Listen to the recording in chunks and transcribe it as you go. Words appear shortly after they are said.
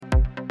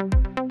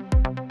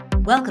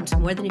Welcome to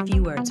More Than a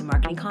Few Words, a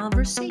marketing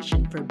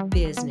conversation for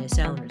business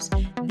owners.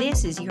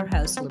 This is your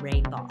host,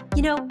 Lorraine Ball.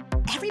 You know,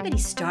 everybody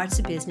starts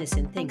a business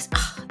and thinks,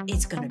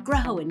 it's going to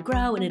grow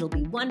and it'll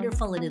be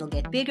wonderful and it'll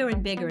get bigger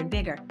and bigger and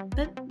bigger.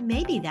 But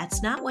maybe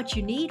that's not what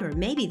you need, or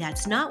maybe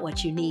that's not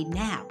what you need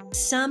now.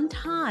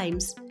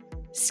 Sometimes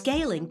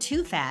scaling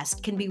too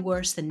fast can be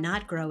worse than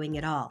not growing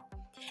at all.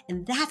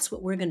 And that's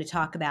what we're going to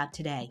talk about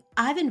today.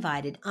 I've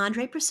invited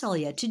Andre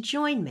Prasolia to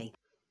join me.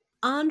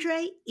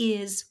 Andre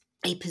is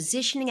a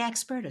positioning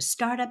expert, a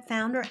startup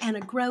founder, and a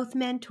growth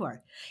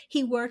mentor.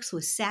 He works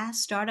with SaaS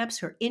startups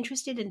who are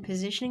interested in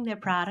positioning their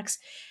products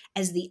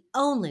as the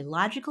only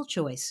logical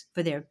choice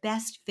for their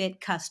best fit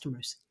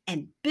customers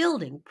and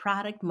building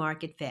product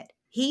market fit.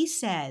 He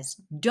says,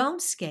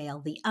 don't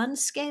scale the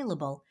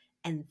unscalable,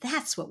 and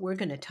that's what we're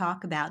going to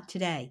talk about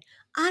today.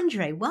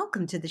 Andre,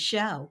 welcome to the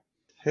show.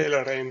 Hey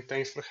Lorraine,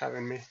 thanks for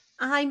having me.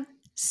 I'm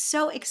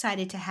so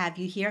excited to have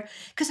you here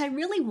because I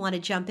really want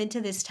to jump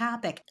into this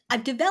topic.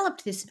 I've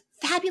developed this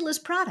fabulous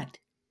product.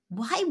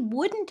 Why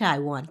wouldn't I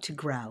want to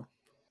grow?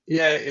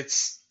 Yeah,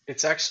 it's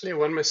actually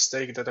one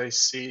mistake that I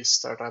see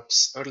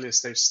startups, early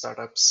stage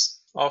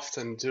startups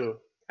often do,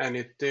 and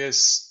it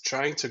is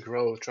trying to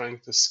grow, trying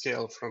to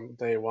scale from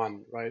day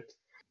one, right?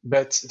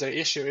 But the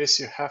issue is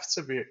you have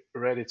to be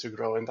ready to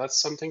grow, and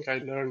that's something I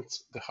learned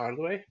the hard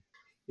way.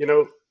 You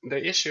know,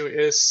 the issue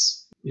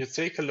is you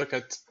take a look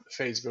at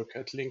Facebook,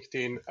 at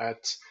LinkedIn,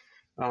 at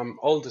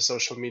all the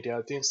social media,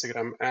 at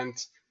Instagram, and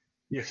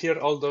you hear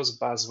all those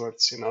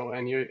buzzwords,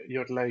 and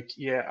you're like,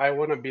 yeah, I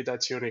want to be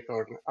that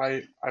unicorn.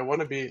 I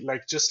want to be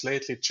like, just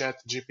lately, Chat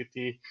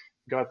GPT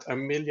got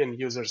 1 million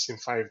users in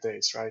 5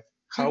 days, right?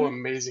 How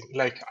amazing.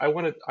 Like, I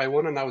want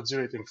to now do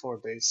it in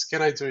 4 days.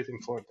 Can I do it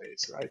in 4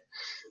 days, right?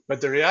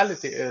 But the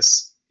reality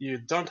is you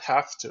don't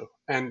have to,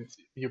 and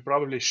you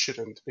probably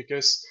shouldn't,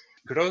 because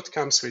growth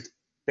comes with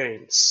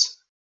pains.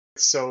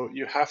 So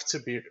you have to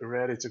be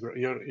ready to grow.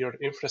 Your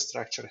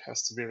infrastructure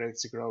has to be ready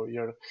to grow.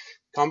 Your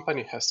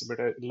company has to be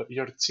ready.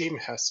 Your team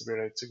has to be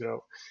ready to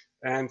grow.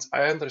 And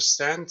I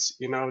understand,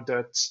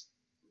 that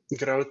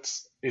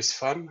growth is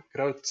fun.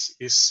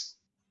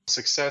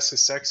 Success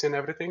is sexy and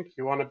everything.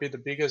 You want to be the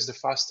biggest,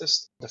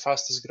 the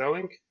fastest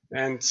growing.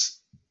 And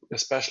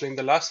especially in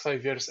the last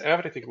 5 years,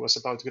 everything was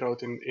about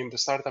growth in the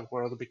startup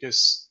world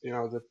because,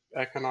 the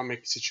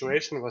economic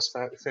situation was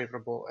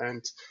favorable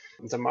and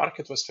the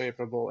market was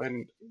favorable.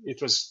 And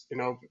it was,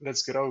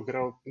 let's grow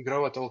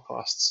at all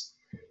costs.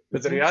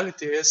 But the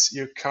reality is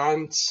you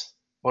can't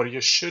or you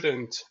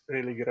shouldn't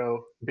really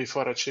grow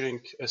before achieving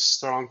a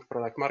strong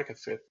product market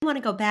fit. I want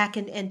to go back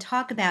and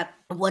talk about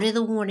what are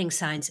the warning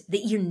signs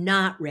that you're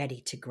not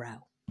ready to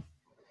grow?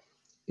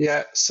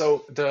 Yeah,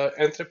 so the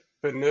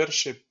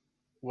entrepreneurship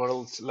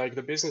world, like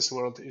the business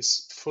world,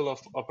 is full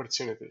of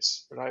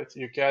opportunities, right?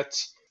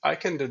 I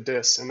can do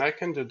this and I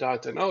can do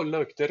that, and oh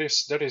look, there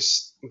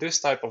is this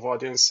type of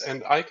audience,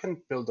 and I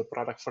can build a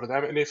product for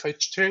them. And if I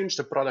change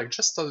the product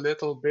just a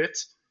little bit,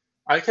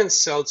 I can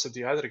sell to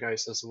the other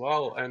guys as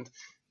well. And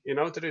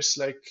there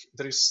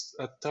is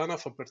a ton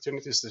of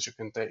opportunities that you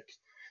can take,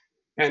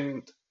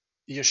 and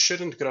you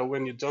shouldn't grow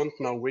when you don't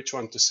know which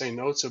one to say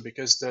no to,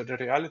 because the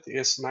reality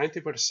is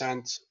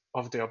 90%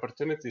 of the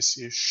opportunities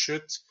you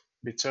should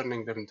be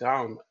turning them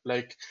down.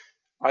 Like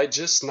I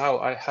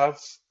have,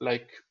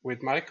 like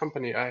with my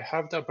company, I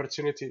have the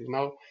opportunity,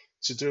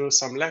 to do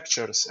some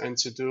lectures and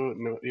to do,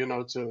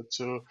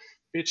 to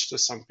pitch to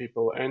some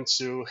people and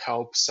to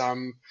help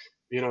some,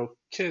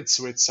 kids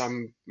with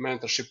some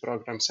mentorship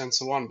programs and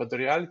so on. But the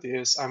reality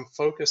is I'm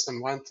focused on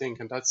one thing,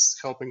 and that's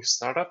helping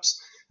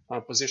startups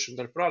position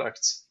their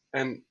products.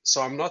 And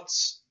so I'm not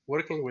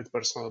working with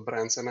personal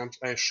brands, and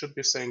I should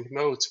be saying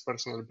no to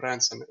personal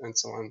brands and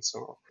so on and so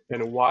on.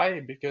 And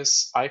why?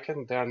 Because I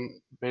can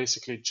then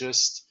basically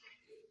just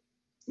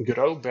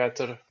grow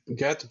better,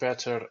 get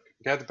better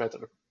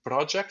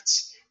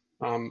projects,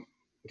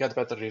 get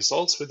better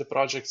results with the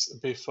projects,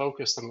 be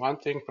focused on one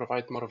thing,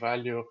 provide more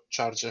value,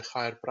 charge a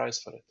higher price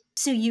for it.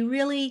 So you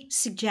really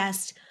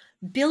suggest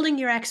building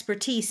your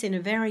expertise in a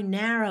very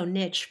narrow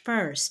niche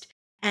first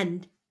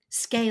and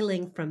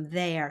scaling from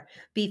there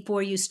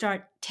before you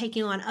start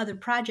taking on other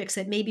projects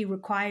that maybe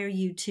require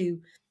you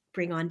to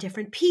bring on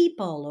different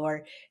people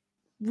or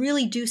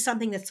really do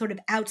something that's sort of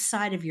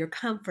outside of your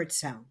comfort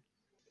zone.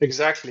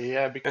 Exactly,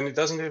 yeah. And it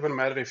doesn't even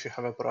matter if you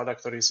have a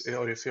product or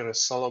if you're a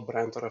solo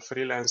brand or a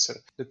freelancer.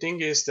 The thing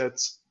is that,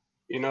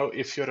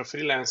 if you're a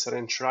freelancer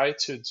and try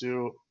to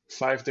do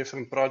 5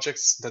 different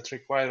projects that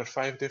require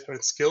 5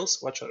 different skills,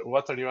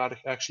 what are you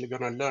actually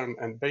going to learn?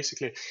 And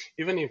basically,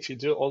 even if you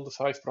do all the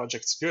 5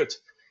 projects good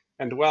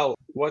and well,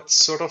 what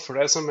sort of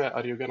resume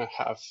are you going to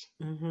have?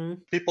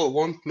 People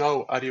won't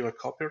know, are you a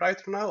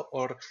copywriter now?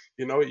 Or,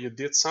 you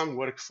did some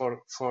work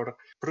for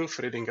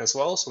proofreading as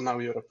well. So now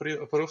you're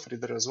a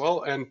proofreader as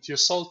well. And you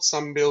sold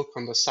some milk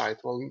on the side.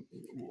 Well,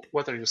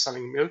 what are you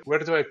selling milk? Where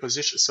do I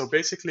position? So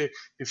basically,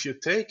 if you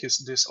take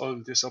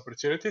all these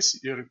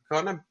opportunities, you're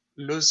going to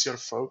lose your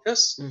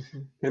focus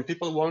and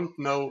people won't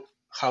know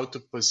how to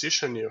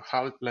position you,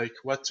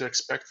 what to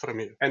expect from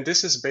you. And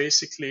this is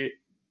basically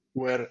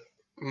where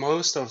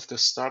most of the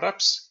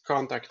startups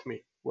contact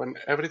me when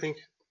everything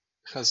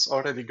has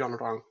already gone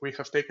wrong. We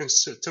have taken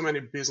too many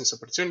business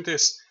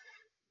opportunities.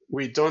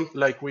 We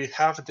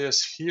have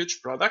this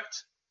huge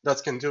product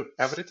that can do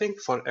everything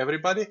for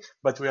everybody,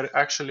 but we are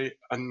actually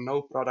a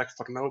no product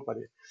for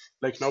nobody.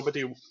 Like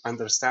nobody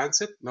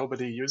understands it,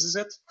 nobody uses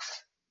it.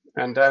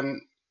 And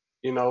then,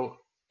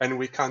 and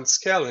we can't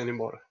scale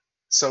anymore.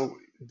 So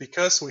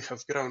because we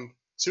have grown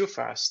too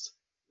fast,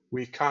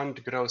 we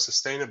can't grow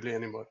sustainably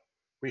anymore.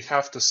 We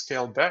have to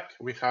scale back.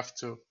 We have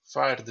to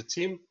fire the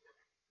team.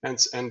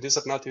 And these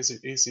are not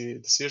easy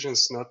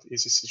decisions, not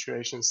easy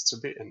situations to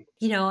be in.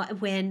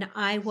 When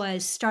I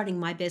was starting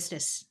my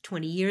business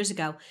 20 years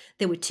ago,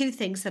 there were two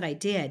things that I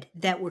did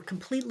that were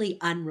completely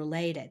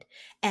unrelated.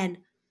 And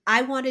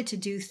I wanted to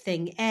do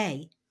thing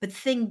A, but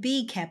thing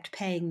B kept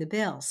paying the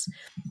bills.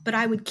 But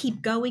I would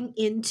keep going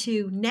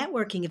into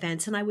networking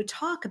events and I would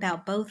talk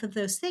about both of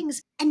those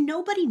things and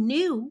nobody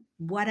knew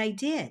what I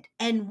did.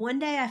 And one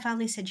day I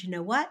finally said, you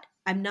know what?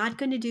 I'm not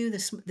going to do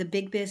the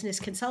big business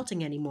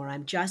consulting anymore.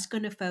 I'm just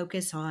going to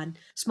focus on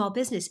small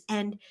business.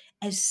 And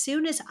as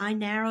soon as I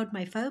narrowed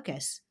my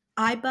focus,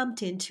 I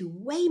bumped into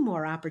way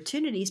more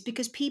opportunities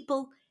because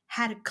people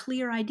had a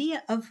clear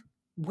idea of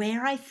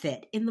where I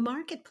fit in the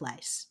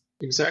marketplace.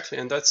 Exactly.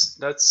 And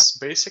that's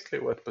basically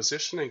what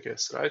positioning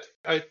is, right?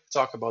 I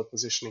talk about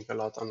positioning a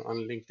lot on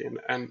LinkedIn.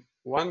 And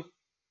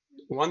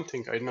one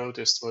thing I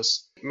noticed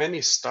was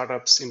many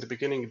startups in the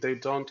beginning, they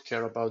don't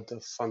care about the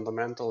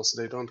fundamentals.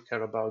 They don't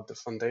care about the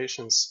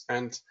foundations,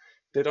 and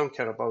they don't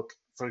care about,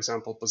 for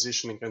example,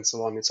 positioning and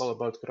so on. It's all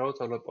about growth,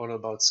 all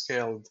about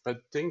scale. But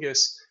the thing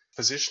is,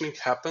 positioning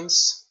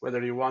happens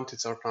whether you want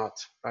it or not,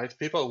 right?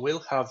 People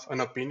will have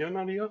an opinion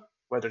on you,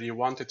 whether you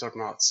want it or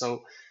not.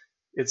 So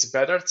it's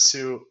better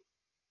to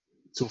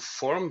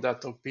form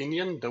that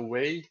opinion the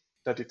way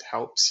that it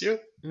helps you.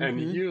 Mm-hmm.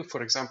 And you,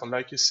 for example,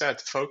 like you said,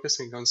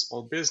 focusing on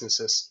small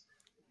businesses,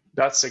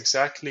 that's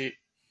exactly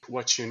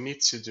what you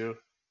need to do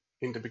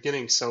in the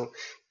beginning. So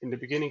in the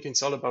beginning,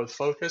 it's all about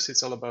focus.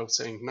 It's all about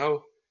saying,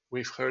 no,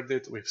 we've heard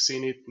it, we've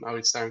seen it. Now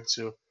it's time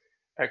to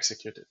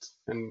execute it.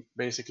 And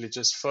basically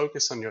just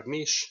focus on your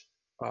niche,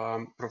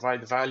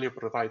 provide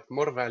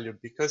more value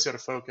because you're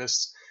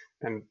focused.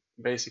 And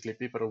basically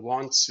people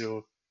want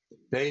to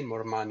pay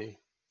more money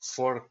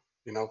for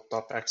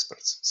top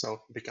experts.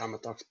 So become a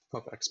top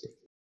expert.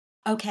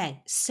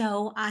 Okay,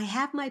 so I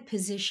have my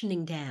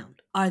positioning down.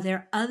 Are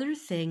there other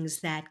things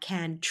that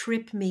can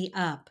trip me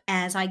up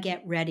as I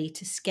get ready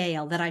to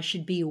scale that I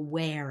should be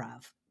aware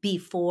of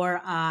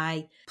before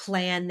I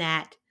plan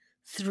that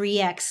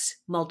 3x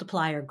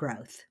multiplier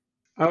growth?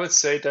 I would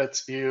say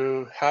that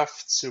you have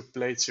to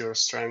play to your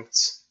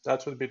strengths.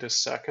 That would be the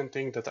second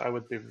thing that I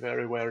would be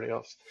very wary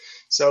of.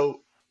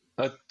 So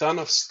a ton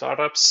of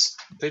startups,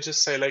 they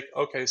just say like,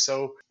 okay,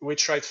 so we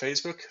tried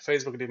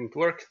Facebook didn't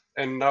work,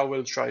 and now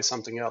we'll try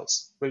something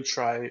else. We'll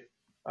try,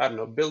 I don't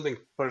know, building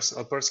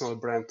a personal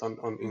brand on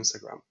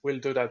Instagram. We'll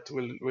do that.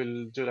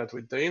 We'll do that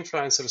with the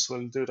influencers.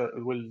 We'll do that.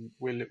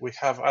 We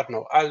have, I don't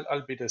know,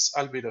 I'll be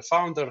the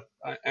founder,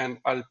 and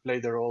I'll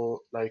play the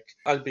role like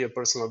I'll be a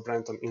personal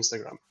brand on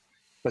Instagram.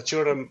 But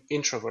you're an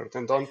introvert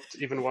and don't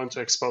even want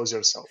to expose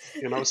yourself.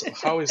 So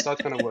how is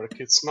that going to work?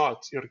 It's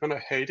not. You're going to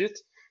hate it.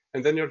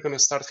 And then you're going to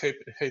start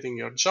hating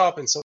your job.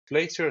 And so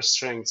play to your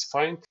strengths.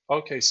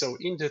 Okay, so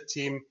in the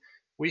team,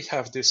 we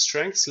have these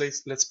strengths.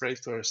 Let's play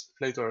to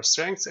our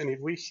strengths. And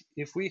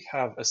if we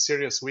have a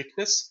serious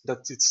weakness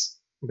that it's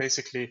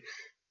basically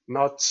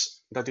not,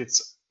 that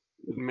it's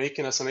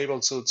making us unable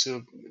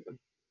to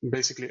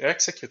basically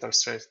execute our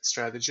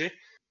strategy,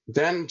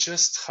 then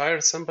just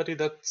hire somebody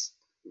that,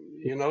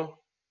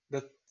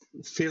 that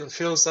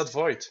fills that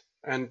void.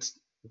 And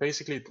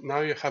basically, now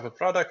you have a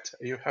product,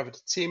 you have the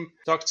team,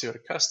 talk to your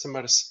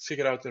customers,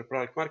 figure out your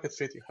product market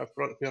fit, you have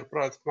your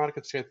product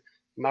market fit,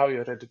 now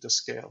you're ready to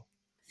scale.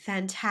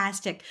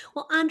 Fantastic.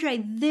 Well,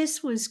 Andre,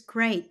 this was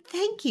great.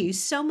 Thank you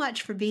so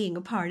much for being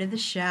a part of the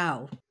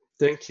show.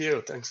 Thank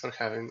you. Thanks for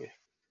having me.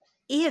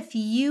 If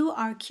you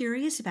are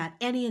curious about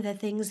any of the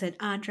things that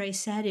Andre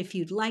said, if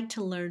you'd like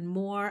to learn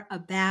more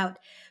about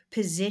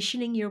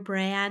positioning your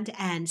brand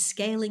and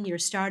scaling your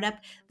startup,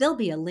 there'll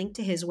be a link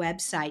to his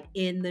website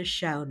in the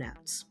show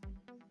notes.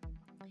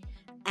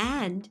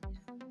 And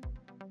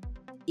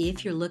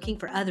if you're looking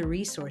for other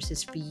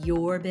resources for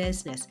your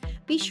business,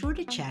 be sure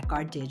to check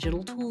our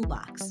digital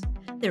toolbox.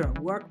 There are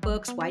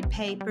workbooks, white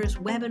papers,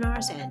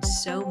 webinars, and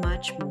so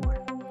much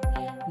more.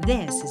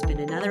 This has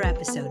been another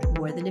episode of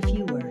More Than a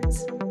Few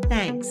Words.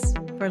 Thanks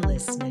for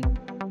listening.